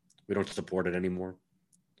 We don't support it anymore.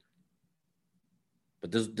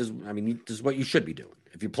 But this is what you should be doing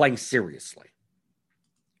if you're playing seriously.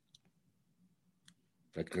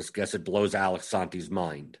 I guess it blows Alex Santi's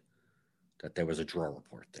mind that there was a draw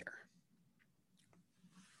report there.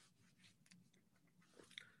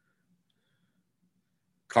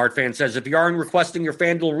 Card Fan says, if you aren't requesting your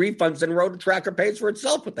FanDuel refunds, then Roto Tracker pays for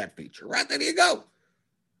itself with that feature. Right, there you go.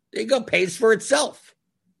 There you go, pays for itself.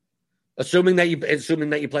 Assuming that you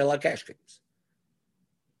play a lot of cash games.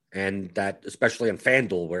 And that, especially on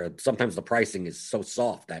FanDuel, where sometimes the pricing is so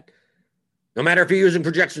soft that no matter if you're using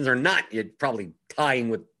projections or not, you're probably tying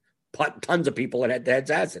with tons of people at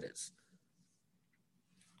head-to-heads as it is.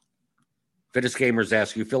 Fittest Gamers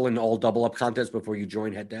ask, you fill in all double-up contests before you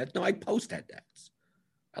join head-to-heads? No, I post head-to-heads.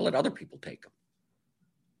 I let other people take them.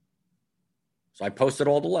 So I post at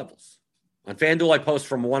all the levels. On FanDuel, I post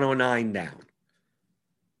from 109 down.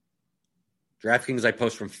 DraftKings, I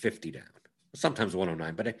post from 50 down. Sometimes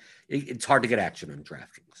 109, but it's hard to get action on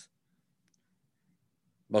DraftKings.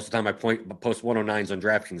 Most of the time I post 109s on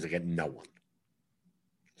DraftKings, I get no one.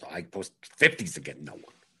 So I post 50s to get no one.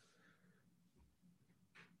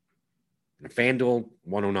 And FanDuel,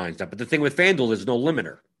 109s. But the thing with FanDuel, there's no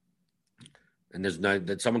limiter. And there's no,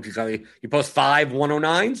 that someone can tell you post 5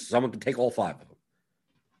 109s, someone can take all 5 of them.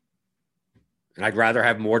 And I'd rather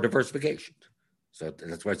have more diversification. So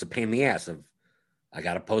that's why it's a pain in the ass of, I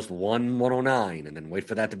got to post 109 and then wait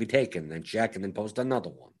for that to be taken, and then check and then post another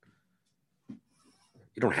one.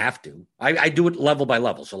 You don't have to. I do it level by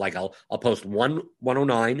level. So like I'll post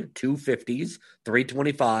 109, 2 50s, 3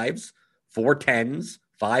 25s, 4 10s,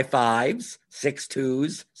 5 5s, 6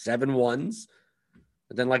 2s, 7 1s.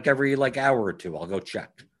 And then like every hour or two, I'll go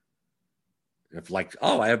check. If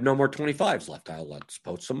I have no more 25s left, let's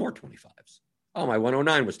post some more 25s. Oh, my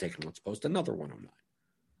 109 was taken. Let's post another 109.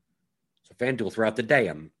 So FanDuel throughout the day,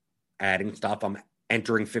 I'm adding stuff. I'm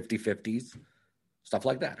entering 50-50s, stuff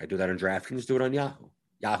like that. I do that on DraftKings, do it on Yahoo.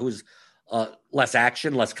 Yahoo's less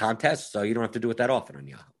action, less contests, so you don't have to do it that often on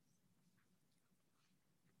Yahoo.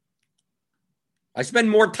 I spend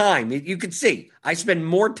more time. You can see, I spend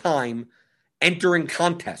more time entering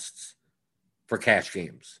contests for cash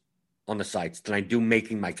games on the sites than I do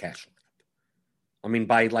making my cash lineup. I mean,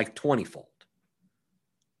 by like 20-fold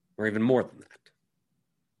or even more than that.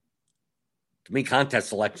 To me, contest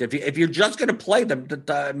selection. If you're just going to play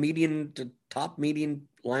the top median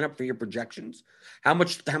lineup for your projections, how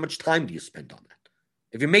much time do you spend on that?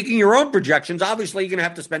 If you're making your own projections, obviously you're going to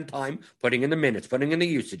have to spend time putting in the minutes, putting in the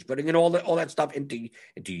usage, putting in all that stuff into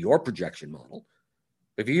your projection model.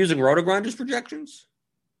 If you're using Roto-Grinders projections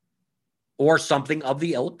or something of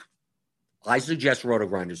the ilk, I suggest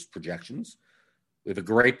Roto-Grinders projections. We have a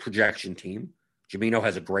great projection team. Jamino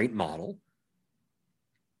has a great model.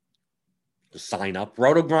 To sign up,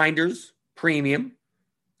 Roto-Grinders Premium.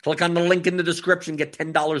 Click on the link in the description, get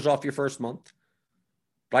 $10 off your first month.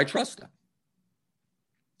 But I trust them.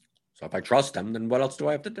 So if I trust them, then what else do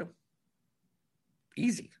I have to do?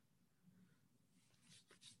 Easy.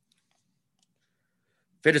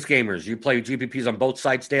 Fittest Gamers, you play GPPs on both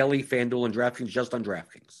sites daily, FanDuel and DraftKings, just on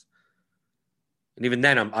DraftKings. And even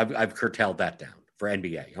then, I've curtailed that down for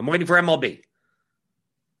NBA. I'm waiting for MLB.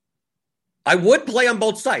 I would play on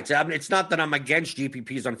both sites. I mean, it's not that I'm against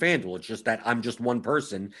GPPs on FanDuel. It's just that I'm just one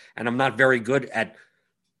person, and I'm not very good at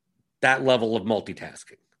that level of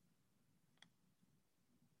multitasking.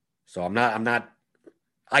 So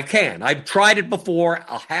I can. I've tried it before.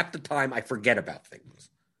 Half the time, I forget about things.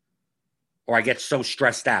 Or I get so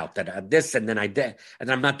stressed out that and then and then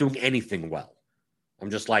I'm not doing anything well. I'm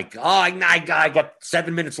just like, I got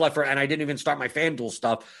 7 minutes left, and I didn't even start my FanDuel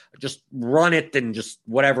stuff. Just run it and just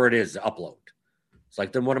whatever it is, upload. It's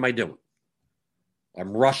like, then what am I doing?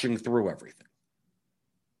 I'm rushing through everything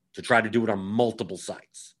to try to do it on multiple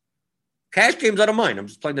sites. Cash games, I don't mind. I'm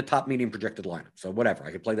just playing the top medium projected lineup. So whatever.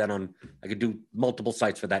 I could play that I could do multiple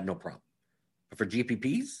sites for that, no problem. But for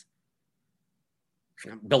GPPs,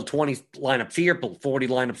 build 20 lineups here, build 40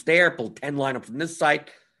 lineups there, build 10 lineups on this site.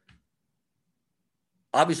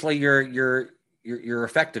 Obviously, your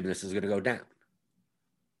effectiveness is going to go down.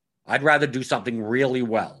 I'd rather do something really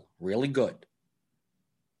well, really good.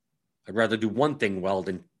 I'd rather do one thing well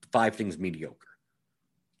than 5 things mediocre.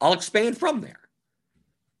 I'll expand from there.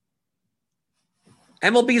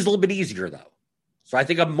 MLB is a little bit easier, though. So I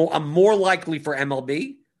think I'm more likely for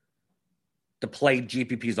MLB to play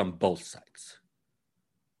GPPs on both sides.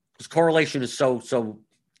 Because correlation is so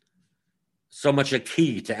much a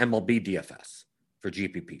key to MLB DFS. For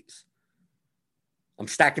GPPs. I'm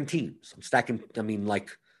stacking teams. I'm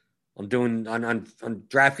doing on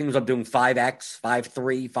DraftKings, I'm doing 5X,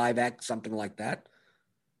 5-3, 5X, something like that.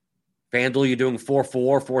 FanDuel, you're doing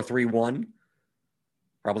 4-4, 4-3-1,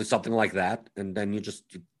 probably something like that. And then you're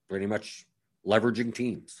pretty much leveraging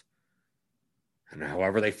teams. And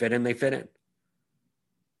however they fit in, they fit in.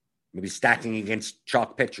 Maybe stacking against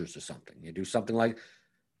chalk pitchers or something. You do something like.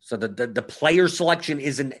 So the player selection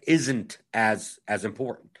isn't as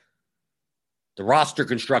important. The roster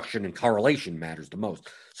construction and correlation matters the most.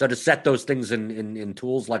 So to set those things in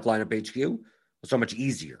tools like Lineup HQ was so much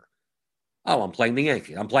easier. Oh, I'm playing the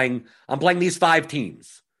Yankees. I'm playing these 5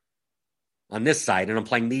 teams on this side, and I'm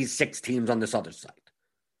playing these 6 teams on this other side.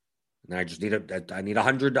 And I just need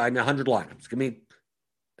 100 lineups. Give me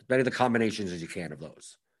as many of the combinations as you can of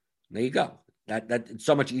those. And there you go. That it's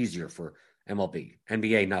so much easier for MLB.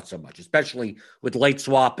 NBA, not so much, especially with late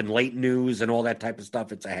swap and late news and all that type of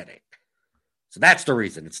stuff. It's a headache. So that's the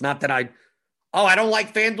reason. It's not that I don't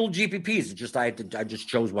like FanDuel GPPs. It's just I just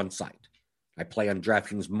chose one site. I play on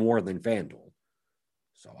DraftKings more than FanDuel.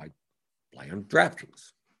 So I play on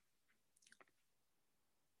DraftKings.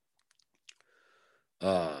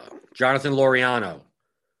 Jonathan Laureano.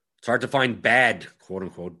 It's hard to find bad, quote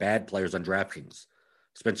unquote, bad players on DraftKings.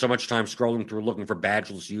 Spend so much time scrolling through looking for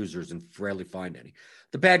badgeless users and rarely find any.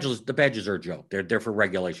 The badges are a joke. They're for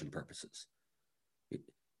regulation purposes.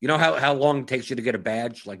 You know how long it takes you to get a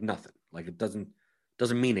badge? Like nothing. Like it doesn't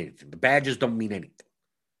mean anything. The badges don't mean anything.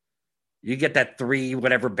 You get that 3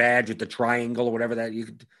 whatever badge with the triangle or whatever that you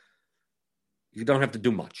don't have to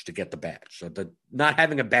do much to get the badge. So not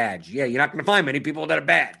having a badge, you're not going to find many people without a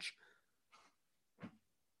badge.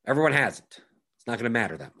 Everyone has it. It's not going to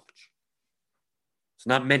matter that much. It's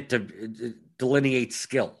not meant to delineate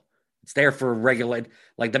skill. It's there for regulate.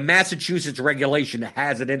 Like the Massachusetts regulation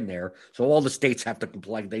has it in there, so all the states have to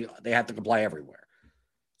comply. They have to comply everywhere.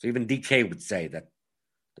 So even DK would say that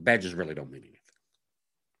the badges really don't mean anything.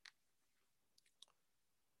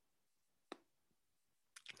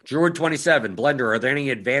 Druid27, Blender, are there any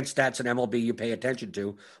advanced stats in MLB you pay attention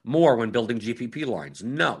to more when building GPP lines?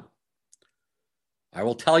 No. I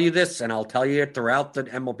will tell you this, and I'll tell you it throughout the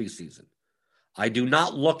MLB season. I do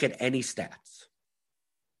not look at any stats.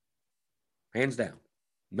 Hands down.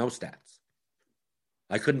 No stats.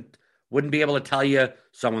 I wouldn't be able to tell you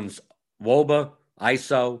someone's WOBA,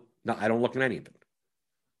 ISO. No, I don't look at any of it.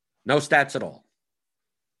 No stats at all.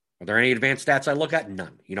 Are there any advanced stats I look at?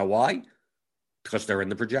 None. You know why? Because they're in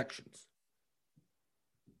the projections.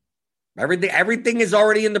 Everything is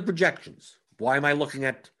already in the projections. Why am I looking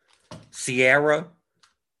at Sierra?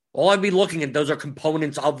 All I'd be looking at, those are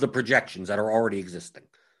components of the projections that are already existing.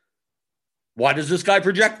 Why does this guy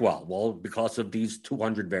project well? Well, because of these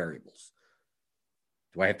 200 variables.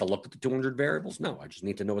 Do I have to look at the 200 variables? No, I just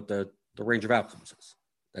need to know what the range of outcomes is.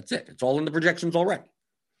 That's it. It's all in the projections already.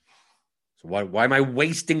 So why am I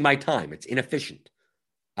wasting my time? It's inefficient.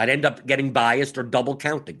 I'd end up getting biased or double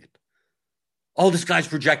counting it. Oh, this guy's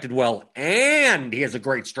projected well, and he has a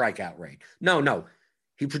great strikeout rate. No.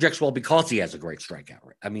 He projects well because he has a great strikeout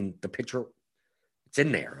rate. I mean, the pitcher, it's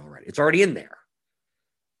in there already. It's already in there.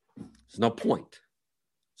 There's no point.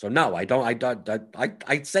 So no, I don't. I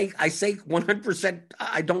say 100%.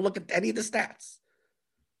 I don't look at any of the stats.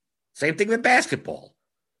 Same thing with basketball.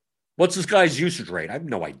 What's this guy's usage rate? I have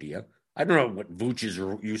no idea. I don't know what Vooch's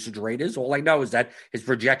usage rate is. All I know is that his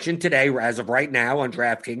projection today, as of right now on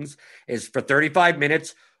DraftKings, is for 35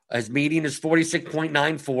 minutes. His median is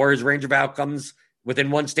 46.94. His range of outcomes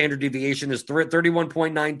within one standard deviation is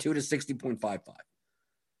 31.92 to 60.55.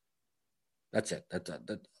 That's it. That's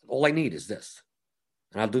all I need is this.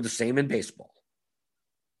 And I'll do the same in baseball.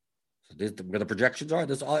 So where the projections are,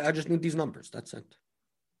 I just need these numbers. That's it.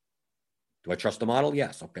 Do I trust the model?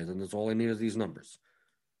 Yes. Okay, then that's all I need is these numbers.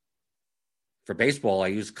 For baseball, I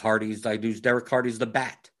use Derek Carty's The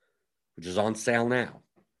Bat, which is on sale now.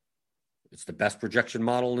 It's the best projection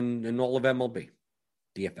model in all of MLB,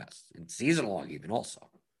 DFS, and season long even also.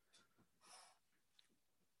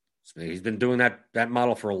 So he's been doing that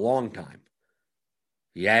model for a long time.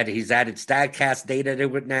 He's added StatCast data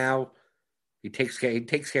to it now. He takes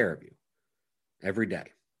care of you every day.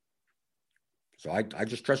 So I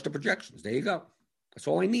just trust the projections. There you go. That's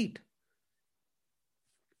all I need.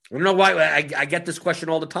 I don't know why I get this question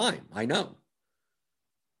all the time. I know.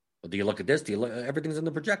 But do you look at this? Everything's in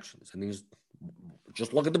the projections. And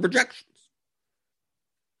just look at the projections.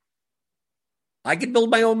 I can build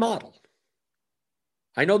my own model.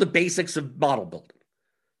 I know the basics of model building.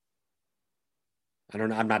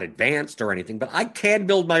 I'm not advanced or anything, but I can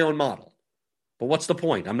build my own model. But what's the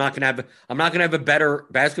point? I'm not gonna have a better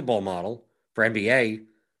basketball model for NBA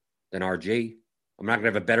than RG. I'm not gonna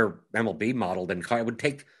have a better MLB model than It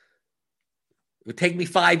would take me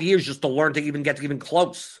 5 years just to learn to even get even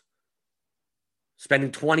close.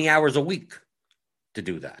 Spending 20 hours a week to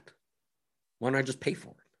do that. Why don't I just pay for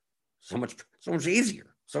it? So much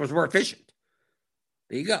easier, so much more efficient.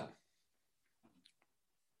 There you go.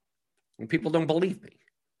 When people don't believe me,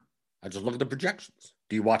 I just look at the projections.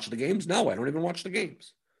 Do you watch the games? No, I don't even watch the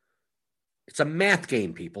games. It's a math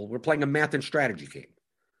game, people. We're playing a math and strategy game.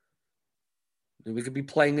 We could be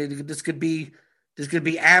playing. This could be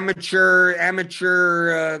amateur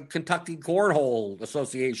Kentucky Cornhole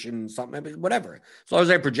Association, something, whatever. As long as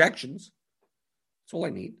I have projections, that's all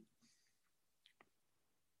I need.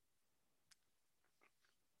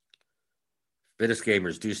 Fittest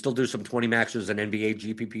gamers, do you still do some 20 maxers and NBA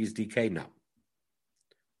GPPs, DK? No.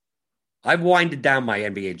 I've winded down my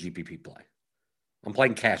NBA GPP play. I'm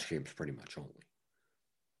playing cash games pretty much only.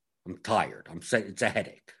 I'm tired. It's a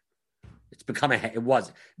headache. It's become it was.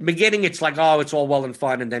 In the beginning, it's like, oh, it's all well and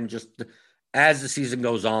fun. And then just as the season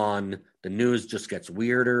goes on, the news just gets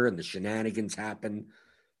weirder and the shenanigans happen.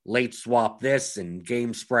 Late swap this and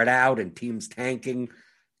games spread out and teams tanking.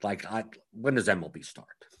 Like, when does MLB start?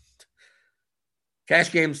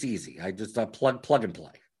 Cash game's easy. I just plug and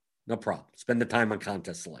play. No problem. Spend the time on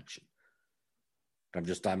contest selection. I'm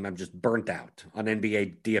just burnt out on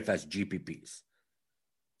NBA DFS GPPs.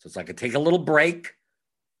 So it's like I take a little break,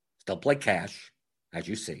 still play cash, as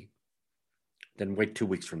you see. Then wait 2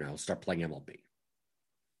 weeks from now, start playing MLB.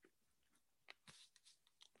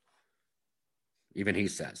 Even he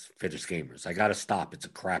says, fittest gamers, I got to stop. It's a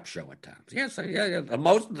crap show at times. Yes, yeah.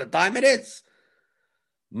 Most of the time it is.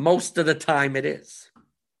 Most of the time it is.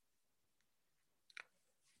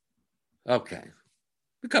 Okay.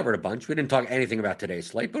 We covered a bunch. We didn't talk anything about today's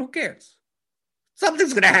slate, but who cares?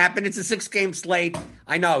 Something's going to happen. It's a 6-game slate.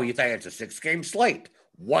 I know you think it's a 6-game slate.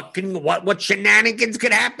 What shenanigans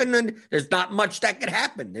could happen? And there's not much that could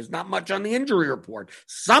happen. There's not much on the injury report.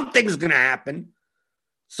 Something's going to happen.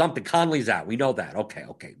 Something. Conley's out. We know that.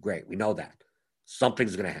 Okay, great. We know that.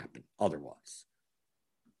 Something's going to happen otherwise.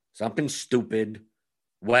 Something stupid.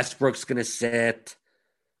 Westbrook's going to sit.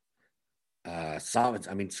 It's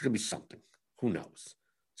going to be something. Who knows?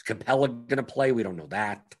 Is Capella going to play? We don't know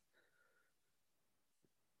that.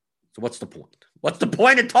 So what's the point? What's the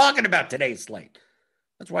point of talking about today's slate?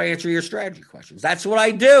 That's why I answer your strategy questions. That's what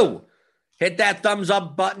I do. Hit that thumbs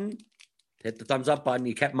up button. Hit the thumbs up button.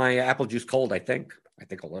 You kept my apple juice cold, I think. I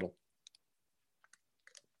think a little.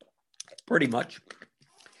 pretty much.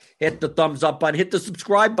 Hit the thumbs up button. Hit the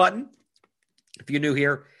subscribe button if you're new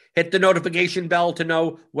here. Hit the notification bell to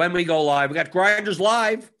know when we go live. We got Grinders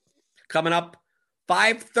Live coming up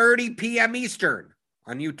 5:30 p.m. Eastern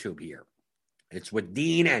on YouTube here. It's with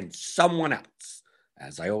Dean and someone else,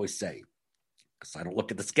 as I always say, because I don't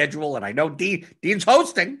look at the schedule, and I know Dean's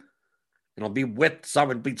hosting. It'll be with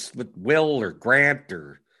someone, with Will or Grant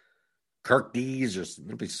or Kirk Dees, or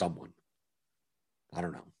it'll be someone. I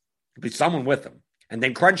don't know. It'll be someone with him. And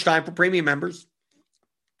then Crunch Time for premium members.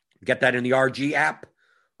 Get that in the RG app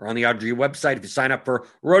or on the RG website. If you sign up for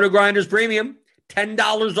Roto Grinders Premium,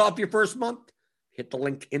 $10 off your first month. Hit the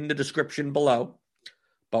link in the description below.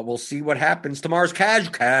 But we'll see what happens. Tomorrow's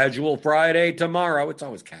casual Friday tomorrow. It's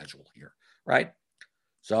always casual here, right?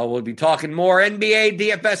 So we'll be talking more NBA,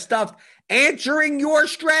 DFS stuff, answering your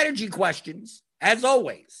strategy questions, as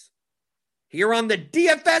always, here on the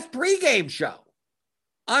DFS pregame show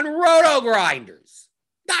on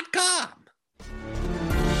RotoGrinders.com.